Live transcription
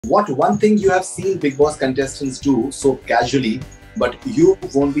What one thing you have seen Bigg Boss contestants do so casually, but you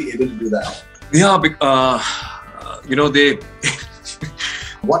won't be able to do that? Yeah, they.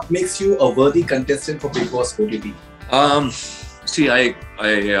 What makes you a worthy contestant for Bigg Boss OTT?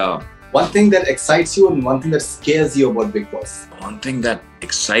 One thing that excites you and one thing that scares you about Bigg Boss. One thing that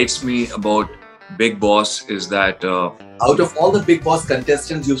excites me about Bigg Boss is that out of all the Bigg Boss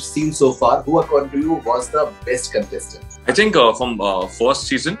contestants you've seen so far, who according to you was the best contestant? I think from first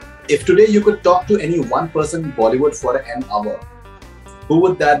season. If today you could talk to any one person in Bollywood for an hour, who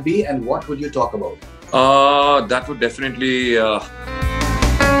would that be and what would you talk about? That would definitely...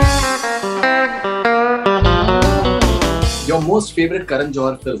 Your most favorite Karan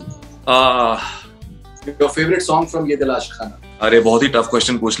Johar film? Your favorite song from Ye Dil Aashikana? अरे बहुत ही tough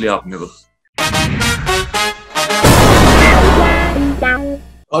question पूछ लिया आपने तो.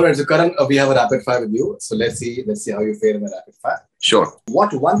 Alright, so Karan, we have a rapid fire with you. So let's see how you fare in the rapid fire. Sure.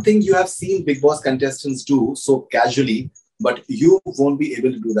 What one thing you have seen Bigg Boss contestants do so casually, but you won't be able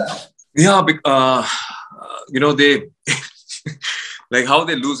to do that? Yeah, they like how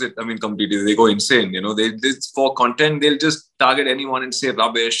they lose it. I mean, completely. They go insane. They for content they'll just target anyone and say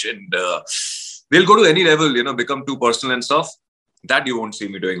rubbish, and they'll go to any level. Become too personal and stuff. That you won't see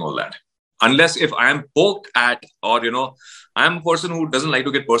me doing all that. Unless if I am poked at, or I'm a person who doesn't like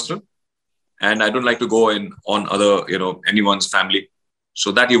to get personal, and I don't like to go in on other anyone's family.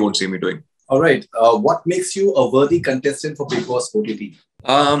 So that you won't see me doing. All right. What makes you a worthy contestant for Bigg Boss OTT?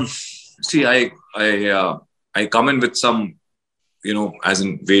 I come in with some as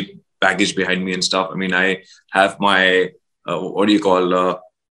in weight baggage behind me and stuff. I mean, I have my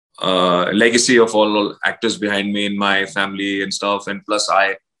legacy of all actors behind me in my family and stuff, and plus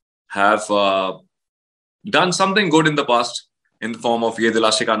I have done something good in the past in the form of Ye Dil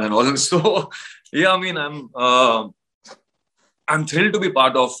Aashikana and all. So yeah, I mean, I'm thrilled to be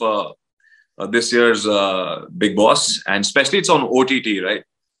part of this year's Bigg Boss, and especially it's on OTT, right?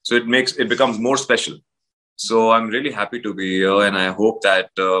 So it becomes more special. So I'm really happy to be here, and I hope that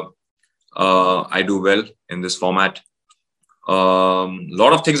I do well in this format. A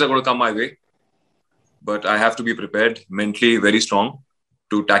lot of things are going to come my way, but I have to be prepared, mentally very strong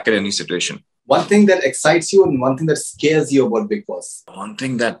to tackle any situation. One thing that excites you and one thing that scares you about Bigg Boss? One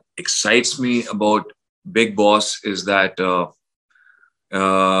thing that excites me about Bigg Boss is that, the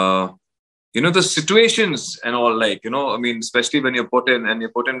situations and all, I mean, especially when you put in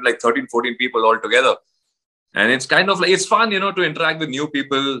like 13, 14 people all together. And it's kind of like, it's fun, to interact with new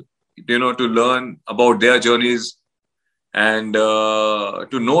people, to learn about their journeys and to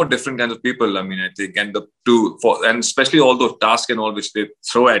know different kinds of people. I mean, I think, and especially all those tasks and all which they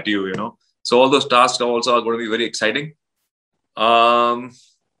throw at you, So all those tasks also are going to be very exciting.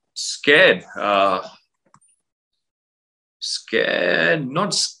 Scared.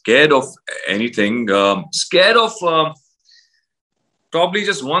 Not scared of anything. Scared of probably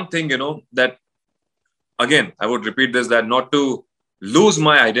just one thing, that, again, I would repeat this, that not to lose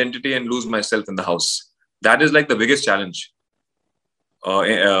my identity and lose myself in the house. That is like the biggest challenge.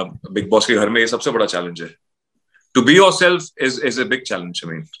 Bigg Boss ke ghar mein ye sabse bada challenge hai. To be yourself is a big challenge. I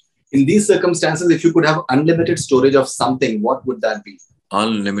mean, in these circumstances, if you could have unlimited storage of something, what would that be?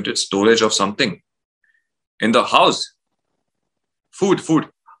 Unlimited storage of something in the house. Food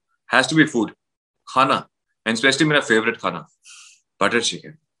has to be food. Khana, and especially my favorite khana, butter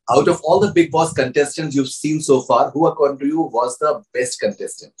chicken. Out of all the Bigg Boss contestants you've seen so far, who according to you was the best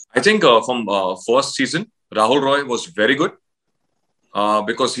contestant? I think from first season, Rahul Roy was very good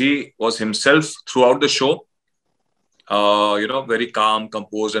because he was himself throughout the show. Very calm,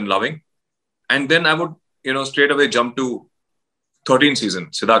 composed and loving. And then I would, straight away jump to 13th season,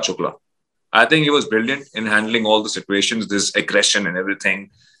 Sidharth Shukla. I think he was brilliant in handling all the situations, this aggression and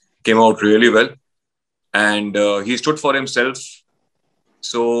everything came out really well. And he stood for himself.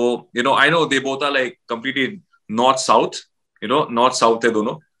 So, I know they both are like completely north-south, north-south hai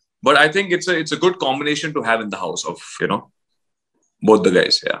dono. But I think it's a good combination to have in the house of, both the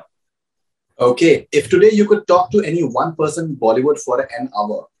guys, yeah. Okay. If today you could talk to any one person in Bollywood for an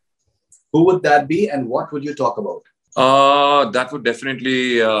hour, who would that be and what would you talk about? That would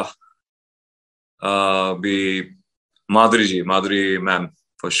definitely be Madhuri ma'am,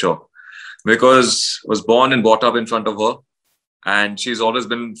 for sure. Because I was born and brought up in front of her. And she's always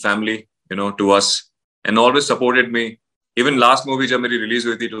been family, to us, and always supported me. Even last movie, jab meri release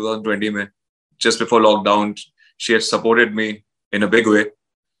hui thi 2020 mein, just before lockdown, she had supported me in a big way.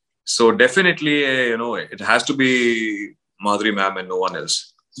 So definitely, it has to be Madhuri ma'am and no one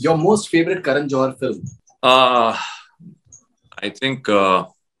else. Your most favorite Karan Johar film? I think,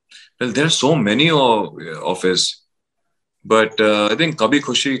 well, there are so many of his. But I think Kabhi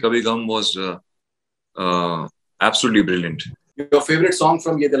Khushi Kabhi Gham was absolutely brilliant. Your favorite song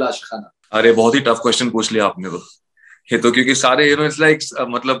from Ye Dil Aashikana? अरे बहुत ही tough question पूछ लिया आपने तो. ये तो क्योंकि सारे इट्स लाइक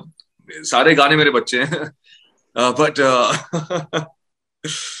मतलब सारे गाने मेरे बच्चे हैं. But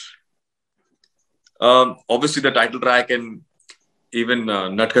obviously the title track and even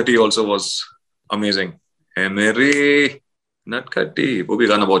Natkati also was amazing. Hey Meri Natkati, वो भी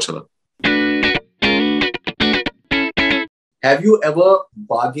गाना बहुत अच्छा था. Have you ever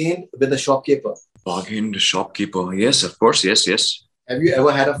bargained with a shopkeeper? Bargained shopkeeper? Yes, of course. Yes. Have you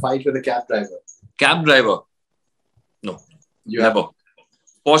ever had a fight with a cab driver? Cab driver? No, never.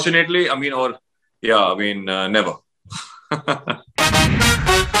 Fortunately, never.